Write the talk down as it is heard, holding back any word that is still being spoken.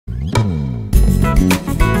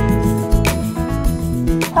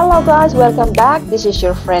Hello guys, welcome back. This is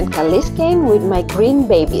your friend khalisKhayn with my green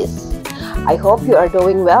babies. I hope you are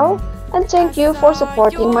doing well and thank you for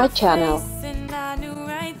supporting my channel.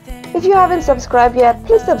 If you haven't subscribed yet,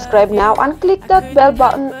 please subscribe now and click that bell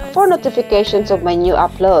button for notifications of my new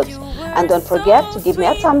uploads. And don't forget to give me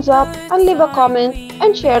a thumbs up and leave a comment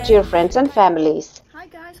and share to your friends and families. Hi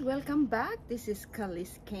guys, welcome back. This is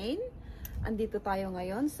khalisKhayn. Andito tayo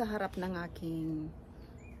ngayon sa harap ng aking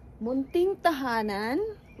munting tahanan.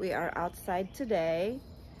 We are outside today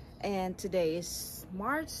and today is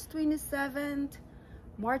March 27th.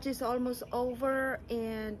 March is almost over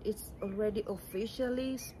and it's already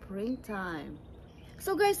officially springtime.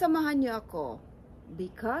 So guys, samahan niyo ako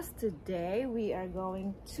because today we are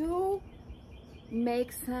going to make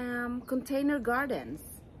some container gardens.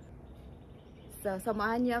 So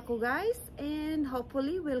samahan niyo ako guys and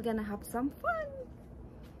hopefully we're gonna have some fun.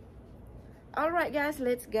 Alright guys,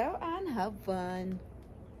 let's go and have fun.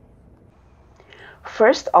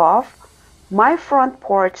 First off, my front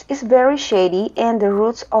porch is very shady and the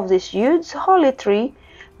roots of this huge holly tree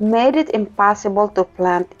made it impossible to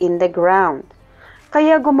plant in the ground.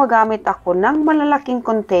 Kaya gumagamit ako ng malalaking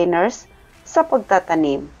containers sa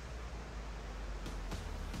pagtatanim.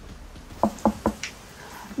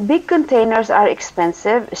 Big containers are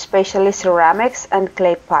expensive, especially ceramics and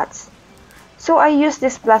clay pots. So I use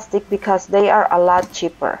this plastic because they are a lot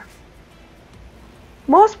cheaper.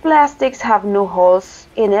 Most plastics have no holes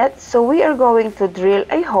in it, so we are going to drill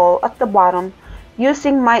a hole at the bottom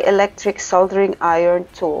using my electric soldering iron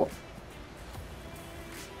tool.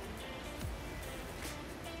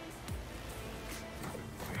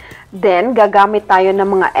 Then, gagamit tayo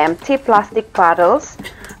ng mga empty plastic bottles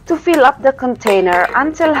to fill up the container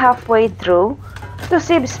until halfway through to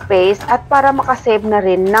save space at para makasave na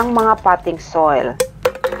rin ng mga potting soil.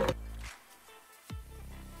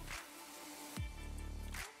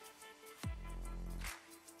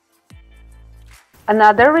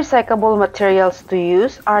 Another recyclable materials to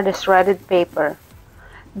use are the shredded paper.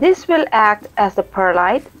 This will act as a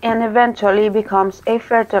perlite and eventually becomes a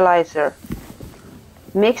fertilizer.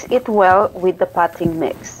 Mix it well with the potting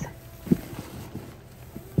mix.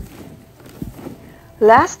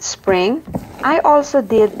 Last spring, I also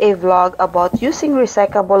did a vlog about using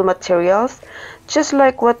recyclable materials just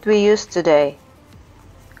like what we use today.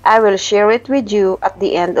 I will share it with you at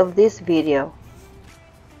the end of this video.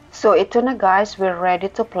 So ito na guys, we're ready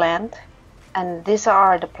to plant and these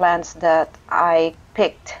are the plants that I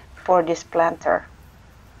picked for this planter.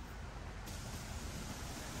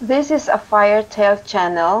 This is a firetail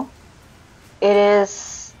channel. It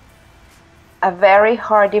is a very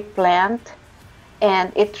hardy plant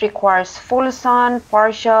and it requires full sun,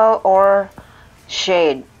 partial or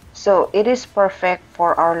shade. So it is perfect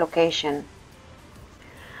for our location.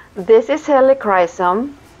 This is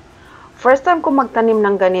khalisKhayn. First time ko magtanim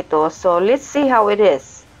ng ganito, so let's see how it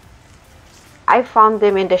is. I found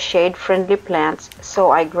them in the shade-friendly plants,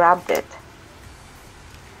 so I grabbed it.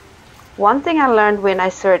 One thing I learned when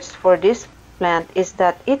I searched for this plant is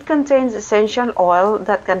that it contains essential oil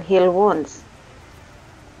that can heal wounds.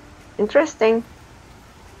 Interesting.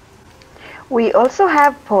 We also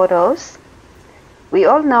have photos. We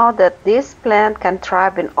all know that this plant can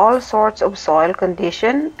thrive in all sorts of soil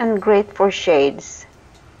conditions and great for shades.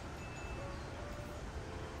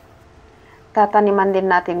 Tataniman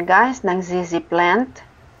din natin guys ng ZZ plant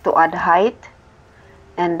to add height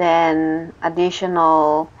and then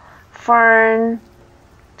additional fern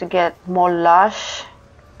to get more lush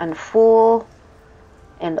and full,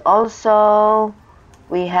 and also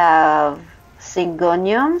we have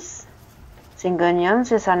syngoniums.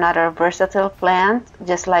 Syngoniums is another versatile plant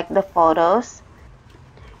just like the photos,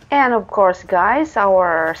 and of course guys,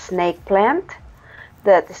 our snake plant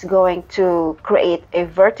that is going to create a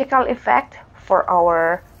vertical effect for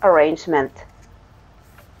our arrangement.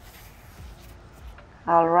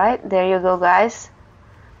 Alright, there you go guys.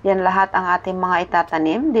 Yan lahat ang ating mga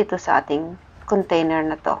itatanim dito sa ating container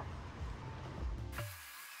na to.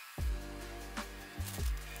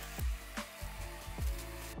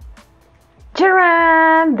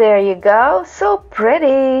 Charan! There you go. So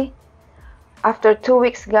pretty! After 2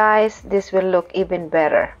 weeks guys, this will look even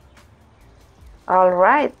better.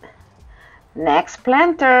 Alright, next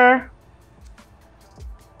planter.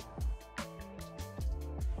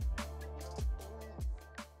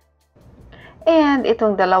 And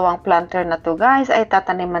itong dalawang planter na to guys ay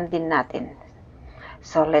tataniman din natin.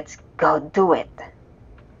 So let's go do it.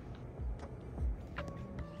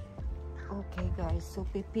 Okay guys, so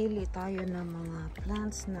pipili tayo ng mga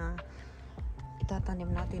plants na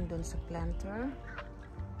itatanim natin dun sa planter.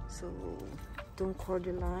 So, itong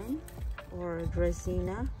cordyline or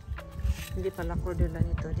Dracaena. Hindi pala cordyline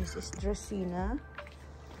ito. This is Dracaena.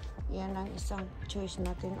 Yan ang isang choice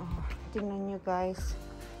natin. Oh, tingnan nyo guys.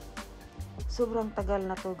 Sobrang tagal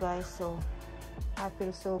na to guys. So, I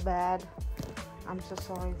feel so bad. I'm so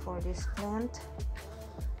sorry for this plant.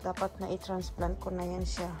 Dapat na i-transplant ko na yan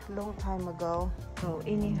siya long time ago. So,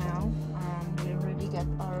 anyhow, we already got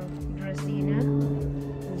our Dracaena.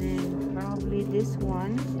 And then, probably this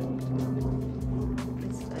one.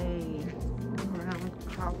 It's a round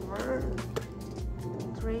cover.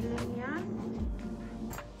 Trailing yan.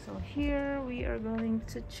 So here we are going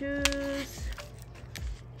to choose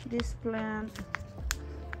this plant.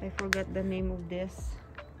 I forgot the name of this.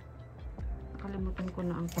 Nakalimutan ko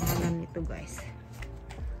na ang pangalan nito guys.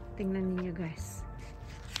 Tingnan niyo guys.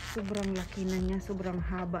 Sobrang laki na niya, sobrang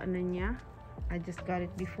haba na niya. I just got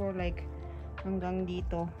it before like hanggang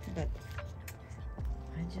dito, but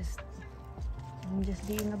I'm just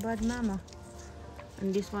being a bad mama.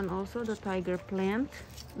 And this one also, the tiger plant,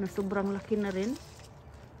 na sobrang laki na rin.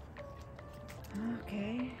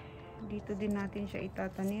 Okay, dito din natin siya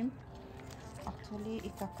itatanim. Actually,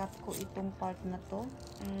 ikakat ko itong part na to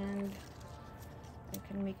and I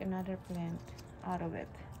can make another plant out of it.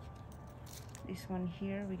 This one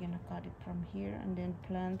here, we're gonna cut it from here and then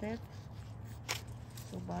plant it.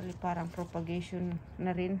 So, bali parang propagation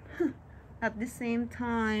na rin at the same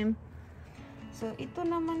time. So, ito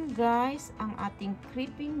naman guys, ang ating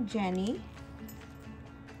creeping Jenny.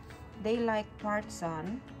 They like part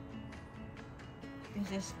sun. This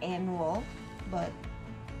is annual, but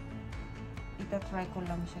itatry ko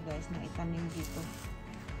lang siya guys na itanim dito.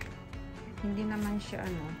 Hindi naman siya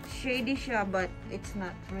ano, shady siya, but it's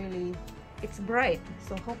not really, it's bright.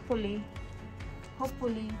 So hopefully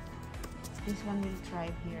this one will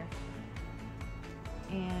thrive here.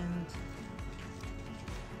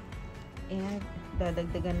 And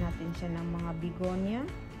dadagdagan natin siya ng mga begonia.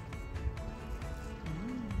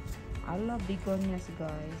 I love begonias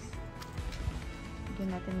guys. Lagyan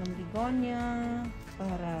natin ng begonia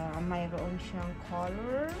para mayroon siyang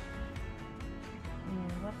color.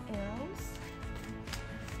 And what else?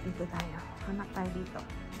 Dito tayo. Hanap tayo dito.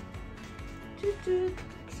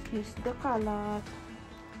 Excuse the kalat.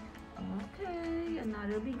 Okay,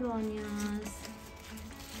 another begonias.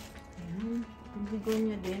 Ayan. Yung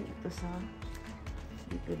begonia din. Ito sa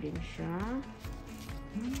dito din siya.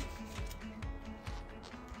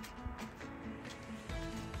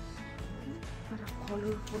 Para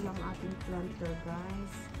colorful ang ating planter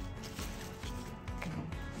guys. Okay.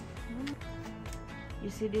 You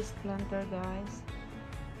see this planter guys?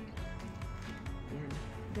 Yan.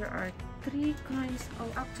 There are 3 kinds of,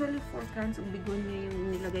 actually 4 kinds of begonia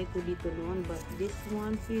yung nilagay ko dito noon, but this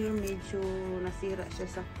one here medyo nasira siya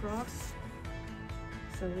sa cross.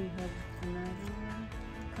 So we have another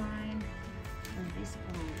kind and this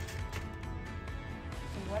one.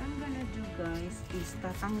 So what I'm gonna do guys is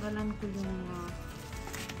tatanggalan ko yung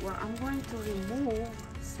well, I'm going to remove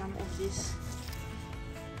some of these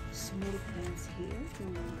small plants here,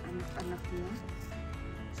 yung anak-anak niya.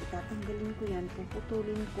 So tatanggalin ko yan,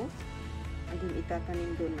 puputulin ko, and then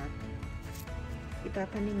itatanim doon natin.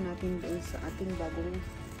 Itatanim natin doon sa ating bagong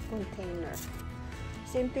container.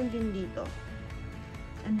 Same thing din dito.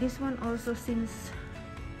 And this one also, since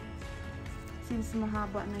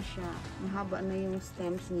mahaba na siya, mahaba na yung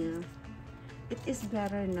stems niya, it is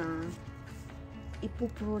better na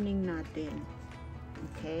ipupruning natin.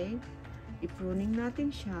 Okay? I-pruning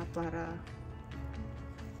natin siya para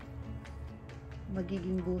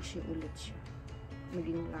magiging bushy ulit siya.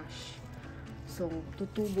 Maging lush. So,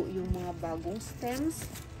 tutubo yung mga bagong stems.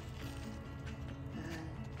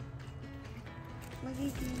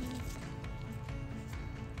 Magiging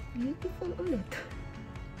beautiful ulit.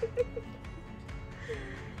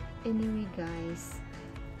 Anyway guys,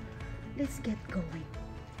 let's get going.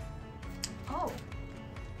 Oh,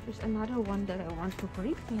 there's another one that I want to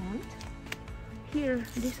replant. Here,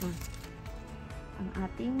 this one. Ang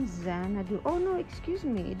ating Xanadu. Oh no, excuse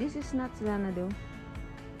me. This is not Xanadu.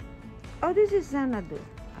 Oh, this is Xanadu.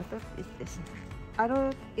 I thought it is. I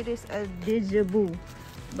thought it is a deja vu,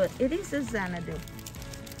 but it is a Xanadu.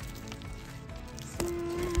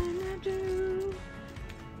 Xanadu.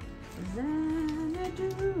 Xanadu.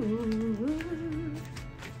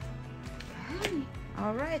 Okay.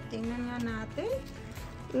 Alright, tingnan nga natin.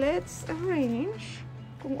 Let's arrange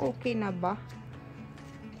kung okay na ba.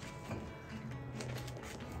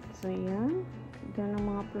 So, yan. Ito ang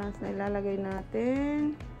mga plants na ilalagay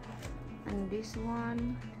natin. And this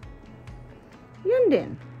one. Yun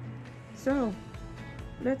din. So,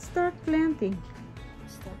 let's start planting.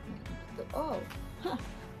 Oh, huh.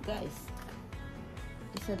 Guys,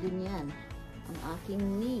 isa din yan. Ang aking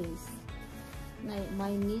knees.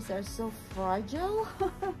 My knees are so fragile.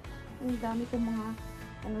 Ang dami kong mga,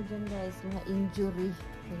 ano dyan guys, mga injury.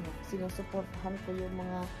 Sinusuportahan ko yung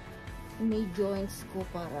mga knee joints ko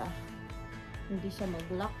para hindi siya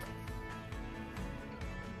mag-lock.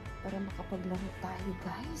 Para makapaglaro tayo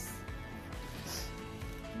guys.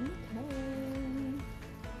 Okay.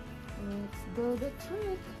 Let's do the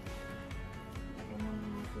trick. Ito naman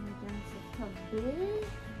natin dyan sa tabi.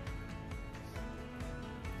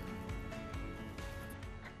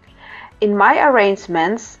 In my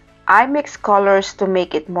arrangements, I mix colors to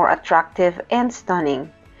make it more attractive and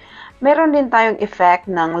stunning. Meron din tayong effect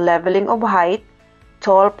ng leveling of height,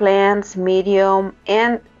 tall plants, medium,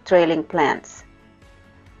 and trailing plants.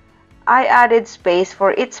 I added space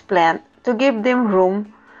for each plant to give them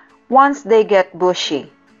room once they get bushy.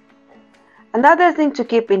 Another thing to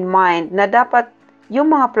keep in mind na dapat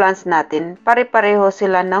yung mga plants natin pare-pareho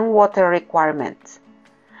sila ng water requirements.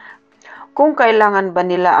 Kung kailangan ba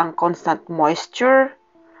nila ang constant moisture,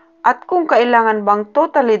 at kung kailangan bang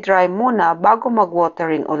totally dry muna bago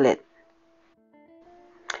mag-watering ulit.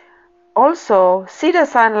 Also, see the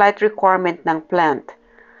sunlight requirement ng plant.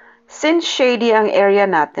 Since shady ang area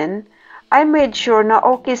natin, I made sure na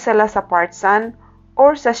okay sila sa part sun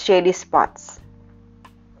or sa shady spots.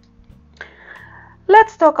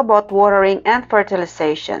 Let's talk about watering and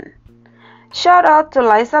fertilization. Shout out to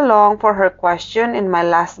Liza Long for her question in my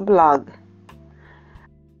last vlog.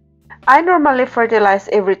 I normally fertilize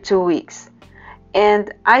every 2 weeks, and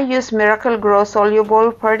I use Miracle Grow soluble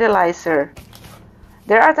fertilizer.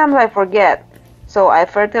 There are times I forget, so I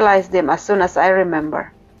fertilize them as soon as I remember.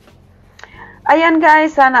 Ayan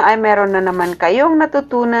guys, sana ay meron na naman kayong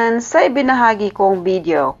natutunan sa ibinahagi kong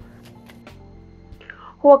video.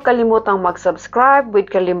 Huwag kalimutang mag-subscribe with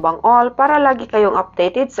kalimbang all para lagi kayong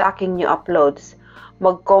updated sa aking new uploads.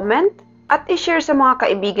 Mag-comment at i-share sa mga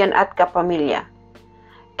kaibigan at kapamilya.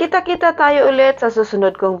 Kita-kita tayo ulit sa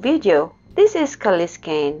susunod kong video. This is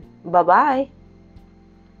khalisKhayn. Bye-bye!